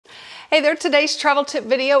Hey there, today's travel tip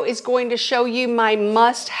video is going to show you my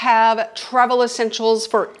must-have travel essentials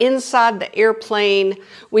for inside the airplane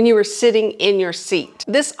when you are sitting in your seat.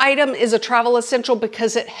 This item is a travel essential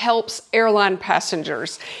because it helps airline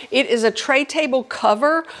passengers. It is a tray table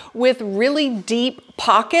cover with really deep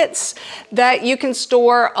pockets that you can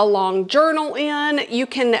store a long journal in. You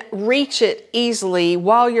can reach it easily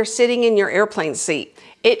while you're sitting in your airplane seat.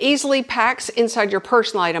 It easily packs inside your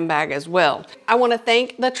personal item bag as well. I want to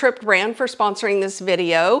thank the Trip brand for sponsoring this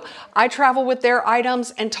video. I travel with their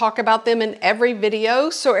items and talk about them in every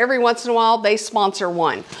video, so every once in a while they sponsor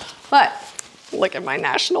one. But look at my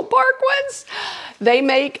national park ones. They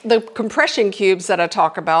make the compression cubes that I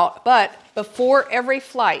talk about, but before every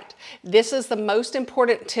flight, this is the most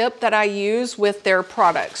important tip that I use with their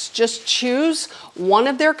products. Just choose one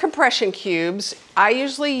of their compression cubes. I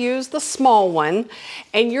usually use the small one,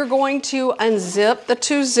 and you're going to unzip the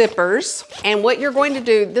two zippers. And what you're going to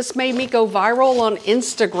do, this made me go viral on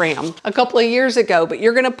Instagram a couple of years ago, but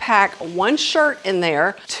you're gonna pack one shirt in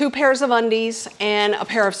there, two pairs of undies, and a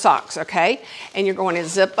pair of socks, okay? And you're going to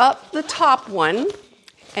zip up the top one,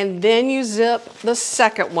 and then you zip the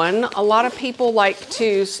second one. A lot of people like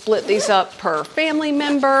to split these up per family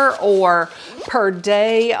member or per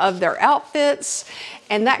day of their outfits,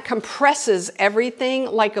 and that compresses everything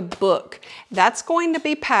like a book. That's going to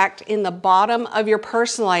be packed in the bottom of your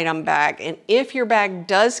personal item bag, and if your bag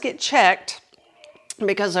does get checked,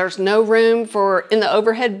 because there's no room in the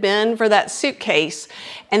overhead bin for that suitcase,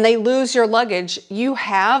 and they lose your luggage, you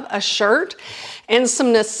have a shirt and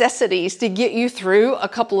some necessities to get you through a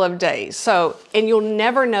couple of days. So, and you'll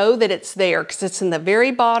never know that it's there because it's in the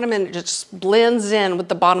very bottom and it just blends in with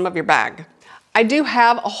the bottom of your bag. I do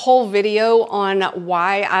have a whole video on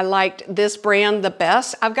why I liked this brand the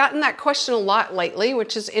best. I've gotten that question a lot lately,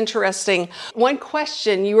 which is interesting. One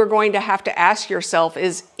question you are going to have to ask yourself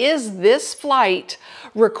is this flight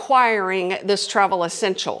requiring this travel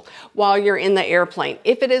essential while you're in the airplane?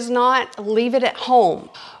 If it is not, leave it at home.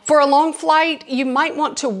 For a long flight, you might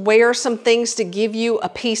want to wear some things to give you a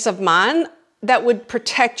peace of mind that would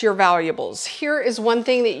protect your valuables. Here is one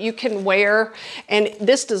thing that you can wear, and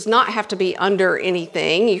this does not have to be under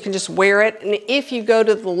anything. You can just wear it, and if you go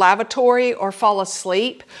to the lavatory or fall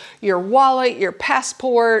asleep, your wallet, your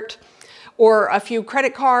passport, or a few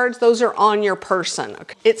credit cards, those are on your person.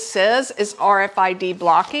 It says it's RFID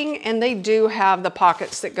blocking, and they do have the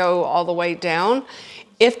pockets that go all the way down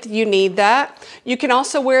if you need that. You can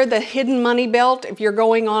also wear the hidden money belt if you're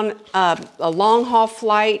going on a long haul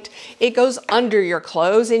flight. It goes under your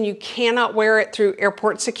clothes and you cannot wear it through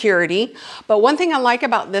airport security. But one thing I like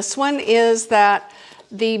about this one is that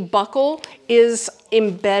the buckle is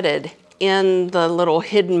embedded in the little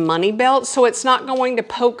hidden money belt, so it's not going to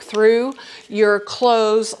poke through your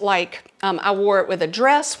clothes like I wore it with a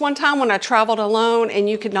dress one time when I traveled alone and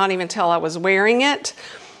you could not even tell I was wearing it.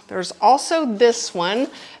 There's also this one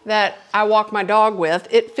that I walk my dog with.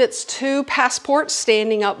 It fits two passports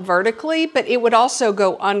standing up vertically, but it would also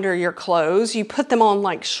go under your clothes. You put them on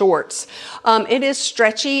like shorts. It is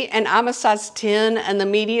stretchy, and I'm a size 10, and the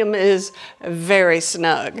medium is very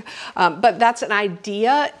snug. But that's an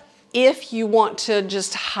idea if you want to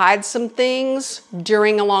just hide some things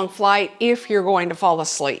during a long flight if you're going to fall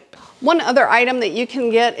asleep. One other item that you can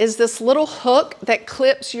get is this little hook that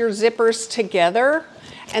clips your zippers together.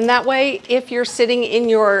 And that way, if you're sitting in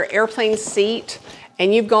your airplane seat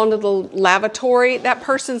and you've gone to the lavatory, that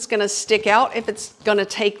person's gonna stick out if it's gonna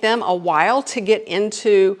take them a while to get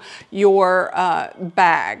into your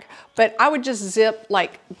bag. But I would just zip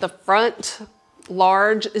like the front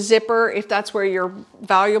large zipper if that's where your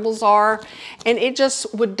valuables are, and it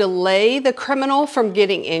just would delay the criminal from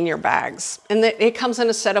getting in your bags. And it comes in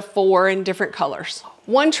a set of 4 in different colors.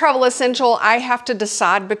 One travel essential I have to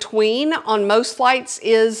decide between on most flights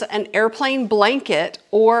is an airplane blanket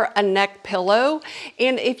or a neck pillow.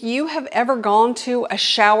 And if you have ever gone to a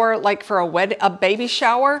shower, like for a baby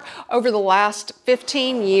shower over the last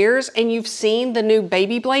 15 years, and you've seen the new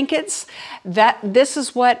baby blankets, this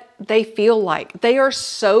is what they feel like. They are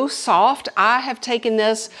so soft. I have taken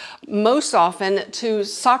this most often to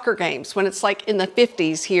soccer games when it's like in the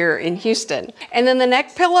 50s here in Houston. And then the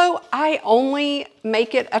neck pillow, I only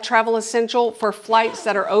make it a travel essential for flights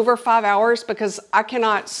that are over 5 hours because I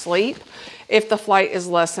cannot sleep if the flight is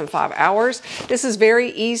less than 5 hours. This is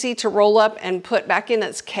very easy to roll up and put back in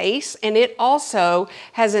its case, and it also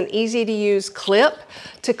has an easy to use clip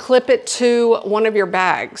to clip it to one of your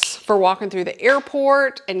bags for walking through the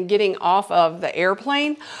airport and getting off of the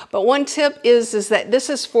airplane. But one tip is that this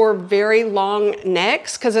is for very long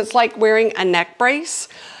necks because it's like wearing a neck brace.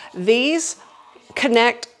 These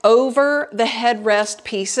connect over the headrest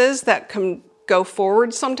pieces that can go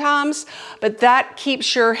forward sometimes, but that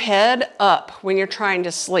keeps your head up when you're trying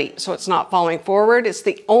to sleep, so it's not falling forward. It's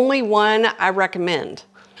the only one I recommend.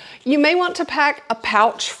 You may want to pack a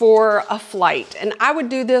pouch for a flight, and I would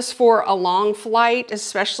do this for a long flight,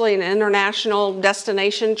 especially an international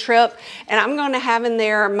destination trip. And I'm going to have in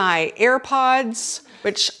there my AirPods,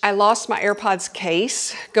 which I lost my AirPods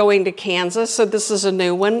case going to Kansas, so this is a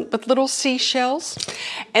new one with little seashells.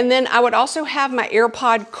 And then I would also have my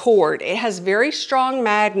AirPod cord. It has very strong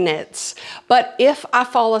magnets, but if I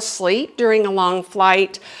fall asleep during a long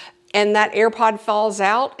flight and that AirPod falls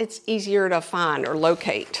out, it's easier to find or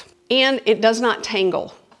locate. And it does not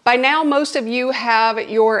tangle. By now, most of you have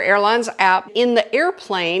your airline's app. In the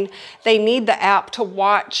airplane, they need the app to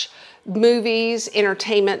watch movies,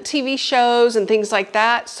 entertainment, TV shows, and things like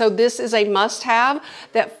that. So this is a must-have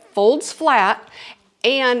that folds flat,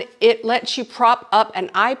 and it lets you prop up an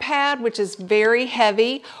iPad, which is very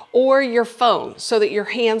heavy, or your phone, so that you're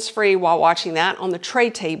hands-free while watching that on the tray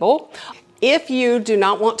table. If you do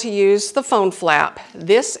not want to use the phone flap,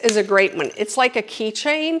 this is a great one. It's like a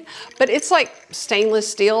keychain, but it's like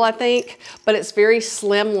stainless steel, I think, but it's very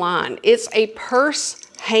slim line. It's a purse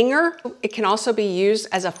hanger. It can also be used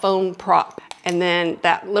as a phone prop. And then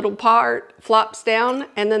that little part flops down,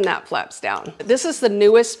 and then that flaps down. This is the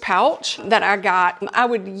newest pouch that I got. I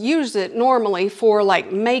would use it normally for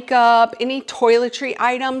like makeup, any toiletry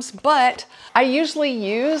items, but I usually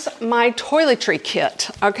use my toiletry kit,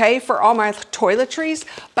 okay, for all my toiletries,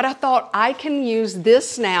 but I thought I can use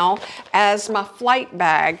this now as my flight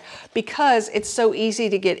bag because it's so easy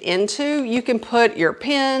to get into. You can put your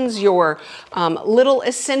pins, your little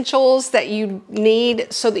essentials that you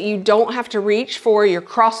need so that you don't have to reach for your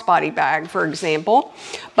crossbody bag, for example.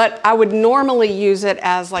 But I would normally use it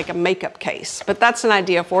as like a makeup case, but that's an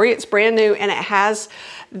idea for you. It's brand new and it has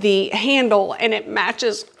the handle and it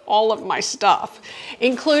matches all of my stuff,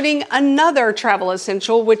 including another travel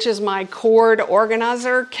essential, which is my cord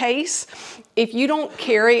organizer case. If you don't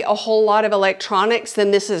carry a whole lot of electronics,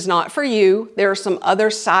 then this is not for you. There are some other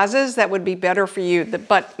sizes that would be better for you,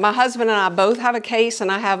 but my husband and I both have a case,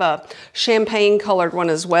 and I have a champagne colored one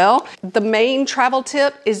as well. The main travel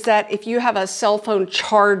tip is that if you have a cell phone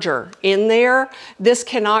charger in there, this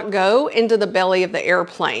cannot go into the belly of the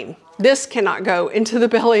airplane. This cannot go into the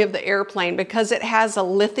belly of the airplane because it has a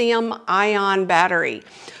lithium-ion battery.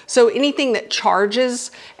 So anything that charges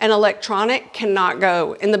an electronic cannot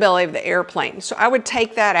go in the belly of the airplane. So I would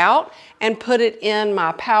take that out and put it in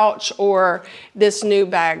my pouch or this new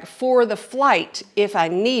bag for the flight if I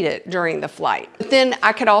need it during the flight. But then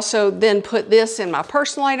I could also then put this in my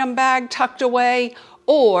personal item bag tucked away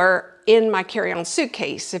or in my carry-on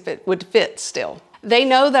suitcase if it would fit still. They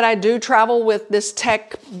know that I do travel with this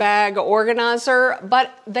tech bag organizer,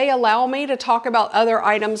 but they allow me to talk about other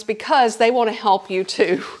items because they want to help you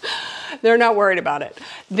too. They're not worried about it.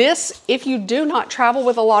 This, if you do not travel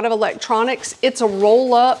with a lot of electronics, it's a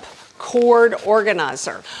roll-up cord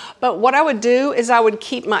organizer. But what I would do is I would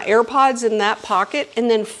keep my AirPods in that pocket and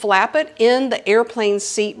then flap it in the airplane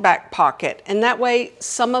seat back pocket. And that way,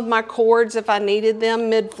 some of my cords, if I needed them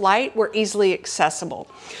mid-flight, were easily accessible.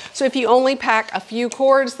 So if you only pack a few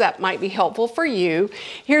cords, that might be helpful for you.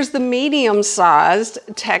 Here's the medium-sized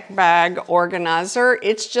tech bag organizer.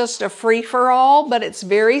 It's just a free-for-all, but it's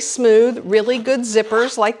very smooth, really good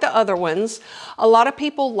zippers like the other ones. A lot of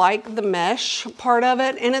people like the mesh part of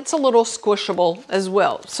it, and it's a little squishable as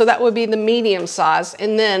well. So that would be the medium size.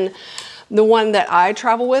 And then the one that I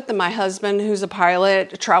travel with, and my husband, who's a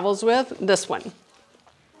pilot, travels with, this one.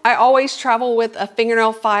 I always travel with a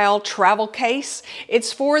fingernail file travel case.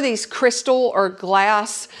 It's for these crystal or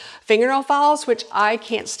glass fingernail files, which I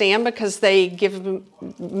can't stand because they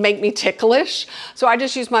make me ticklish. So I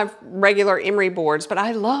just use my regular emery boards, but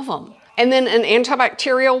I love them. And then an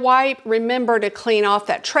antibacterial wipe. Remember to clean off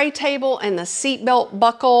that tray table and the seatbelt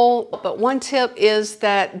buckle. But one tip is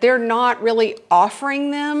that they're not really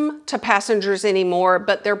offering them to passengers anymore,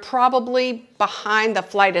 but they're probably behind the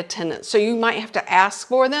flight attendant. So you might have to ask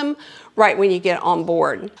for them right when you get on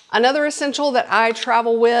board. Another essential that I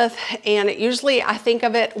travel with, and usually I think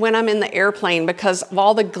of it when I'm in the airplane because of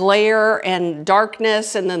all the glare and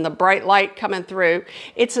darkness and then the bright light coming through,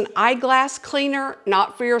 it's an eyeglass cleaner,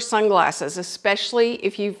 not for your sunglasses, especially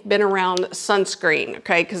if you've been around sunscreen,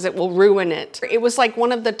 okay, because it will ruin it. It was like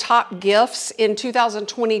one of the top gifts in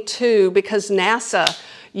 2022 because NASA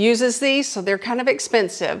uses these, so they're kind of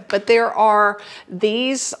expensive, but there are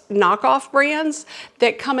these knockoff brands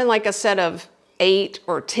that come in like a set of 8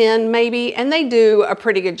 or 10 maybe, and they do a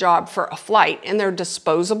pretty good job for a flight, and they're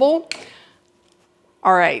disposable.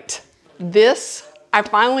 All right, this I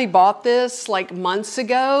finally bought this like months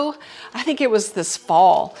ago. I think it was this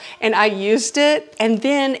fall, and I used it and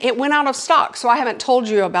then it went out of stock. So I haven't told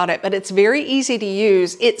you about it, but it's very easy to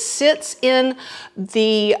use. It sits in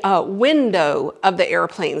the window of the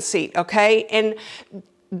airplane seat, okay? And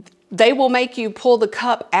they will make you pull the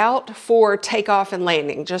cup out for takeoff and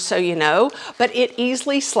landing, just so you know, but it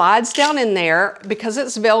easily slides down in there because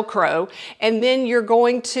it's Velcro, and then you're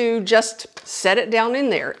going to just set it down in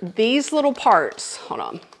there. These little parts, hold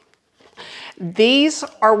on, these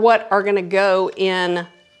are what are gonna go in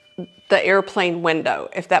the airplane window,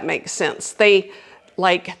 if that makes sense. They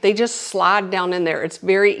just slide down in there. It's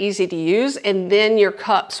very easy to use, and then your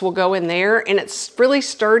cups will go in there, and it's really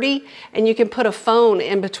sturdy, and you can put a phone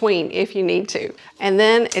in between if you need to. And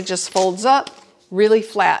then it just folds up really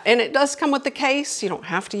flat, and it does come with the case. You don't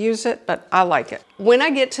have to use it, but I like it. When I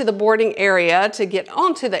get to the boarding area to get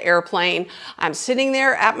onto the airplane, I'm sitting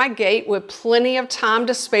there at my gate with plenty of time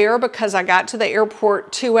to spare because I got to the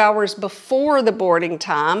airport 2 hours before the boarding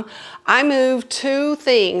time. I moved 2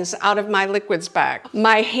 things out of my liquids bag.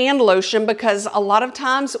 My hand lotion, because a lot of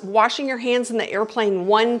times washing your hands in the airplane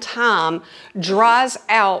one time dries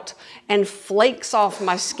out and flakes off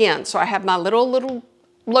my skin. So I have my little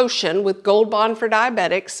lotion with Gold Bond for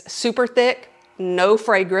diabetics, super thick, no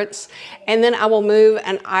fragrance. And then I will move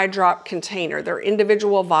an eye drop container. They're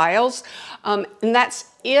individual vials. And that's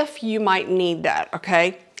if you might need that,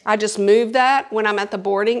 okay? I just move that when I'm at the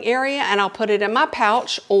boarding area, and I'll put it in my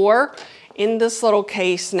pouch or in this little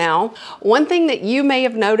case now. One thing that you may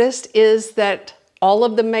have noticed is that all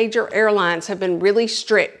of the major airlines have been really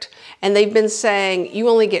strict, and they've been saying you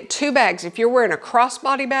only get 2 bags. If you're wearing a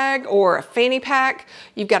crossbody bag or a fanny pack,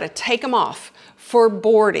 you've got to take them off for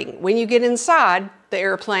boarding. When you get inside the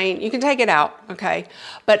airplane, you can take it out, okay?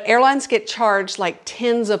 But airlines get charged like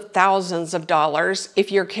tens of thousands of dollars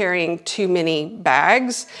if you're carrying too many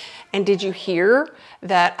bags. And did you hear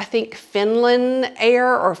that I think Finland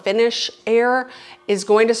Air or Finnish Air is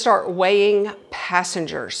going to start weighing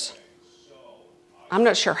passengers? I'm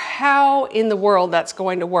not sure how in the world that's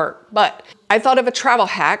going to work, but I thought of a travel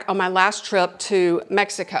hack on my last trip to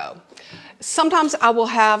Mexico. Sometimes I will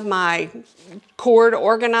have my cord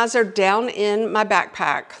organizer down in my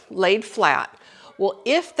backpack, laid flat. Well,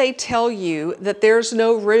 if they tell you that there's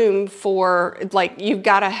no room for, like, you've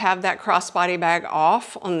got to have that crossbody bag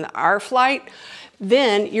off on our flight,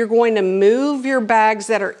 then you're going to move your bags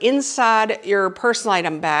that are inside your personal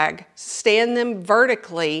item bag, stand them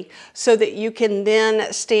vertically so that you can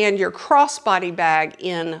then stand your crossbody bag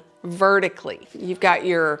in vertically. You've got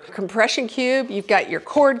your compression cube, you've got your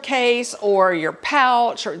cord case or your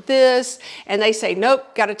pouch or this, and they say,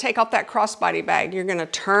 nope, got to take off that crossbody bag. You're going to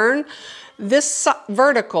turn this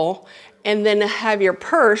vertical and then have your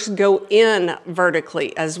purse go in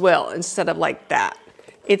vertically as well instead of like that.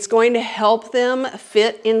 It's going to help them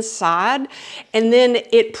fit inside, and then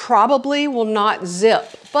it probably will not zip,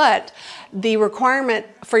 but the requirement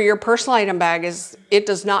for your personal item bag is it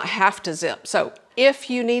does not have to zip. So if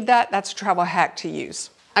you need that, that's a travel hack to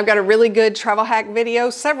use. I've got a really good travel hack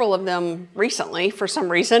video, several of them recently for some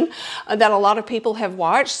reason, that a lot of people have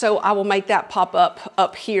watched. So I will make that pop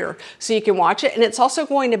up here so you can watch it. And it's also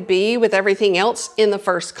going to be with everything else in the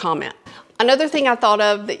first comment. Another thing I thought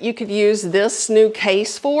of that you could use this new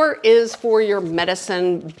case for is for your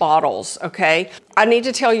medicine bottles, okay? I need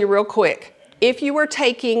to tell you real quick, if you are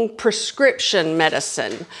taking prescription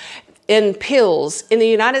medicine, in pills in the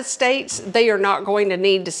United States, they are not going to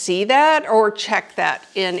need to see that or check that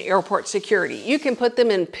in airport security. You can put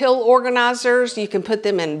them in pill organizers, you can put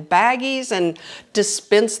them in baggies and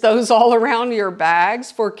dispense those all around your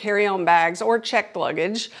bags for carry-on bags or checked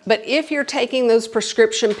luggage. But if you're taking those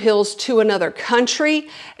prescription pills to another country,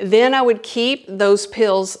 then I would keep those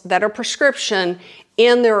pills that are prescription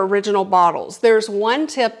in their original bottles. There's one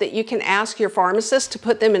tip that you can ask your pharmacist to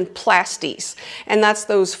put them in plasties, and that's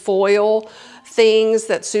those foil things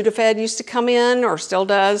that Sudafed used to come in, or still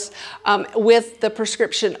does, with the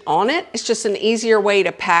prescription on it. It's just an easier way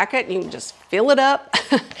to pack it. You can just fill it up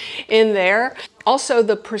in there. Also,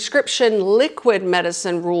 the prescription liquid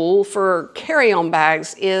medicine rule for carry-on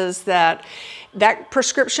bags is that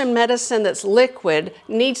prescription medicine that's liquid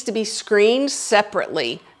needs to be screened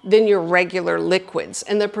separately than your regular liquids,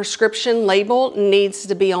 and the prescription label needs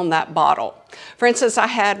to be on that bottle. For instance, I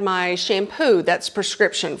had my shampoo that's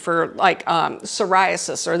prescription for like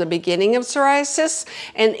psoriasis or the beginning of psoriasis,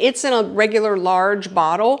 and it's in a regular large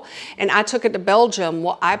bottle, and I took it to Belgium.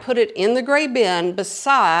 Well, I put it in the gray bin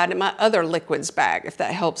beside my other liquids bag, if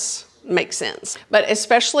that helps make sense. But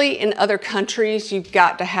especially in other countries, you've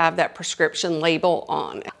got to have that prescription label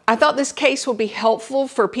on. I thought this case would be helpful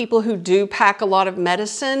for people who do pack a lot of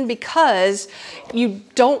medicine because you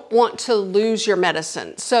don't want to lose your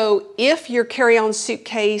medicine. So if your carry-on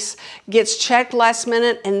suitcase gets checked last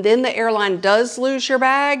minute and then the airline does lose your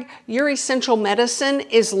bag, your essential medicine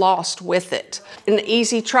is lost with it. An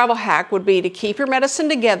easy travel hack would be to keep your medicine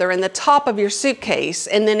together in the top of your suitcase,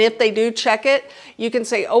 and then if they do check it, you can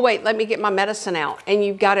say, oh wait, let me get my medicine out, and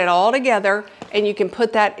you've got it all together, and you can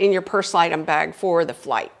put that in your personal item bag for the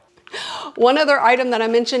flight. One other item that I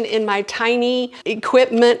mentioned in my tiny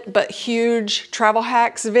equipment but huge travel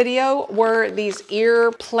hacks video were these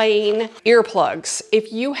earplane earplugs.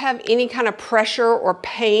 If you have any kind of pressure or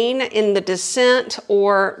pain in the descent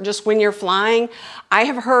or just when you're flying, I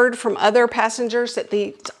have heard from other passengers that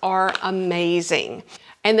these are amazing.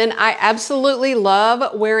 And then I absolutely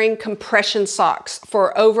love wearing compression socks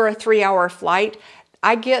for over a 3-hour flight.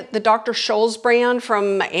 I get the Dr. Scholl's brand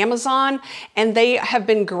from Amazon, and they have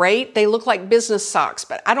been great. They look like business socks,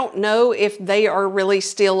 but I don't know if they are really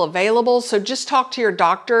still available. So just talk to your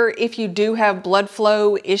doctor if you do have blood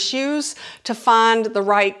flow issues to find the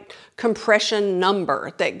right compression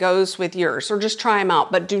number that goes with yours, or just try them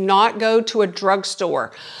out. But do not go to a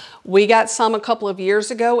drugstore. We got some a couple of years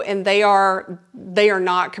ago, and they are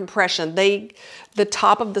not compression. The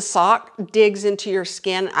top of the sock digs into your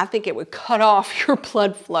skin. I think it would cut off your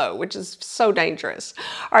blood flow, which is so dangerous.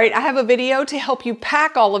 All right, I have a video to help you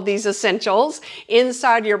pack all of these essentials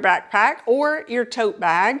inside your backpack or your tote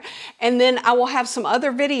bag. And then I will have some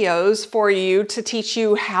other videos for you to teach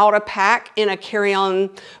you how to pack in a carry-on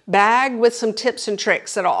bag with some tips and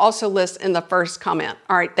tricks that I'll also list in the first comment.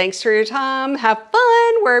 All right, thanks for your time. Have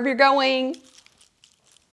fun wherever you're going.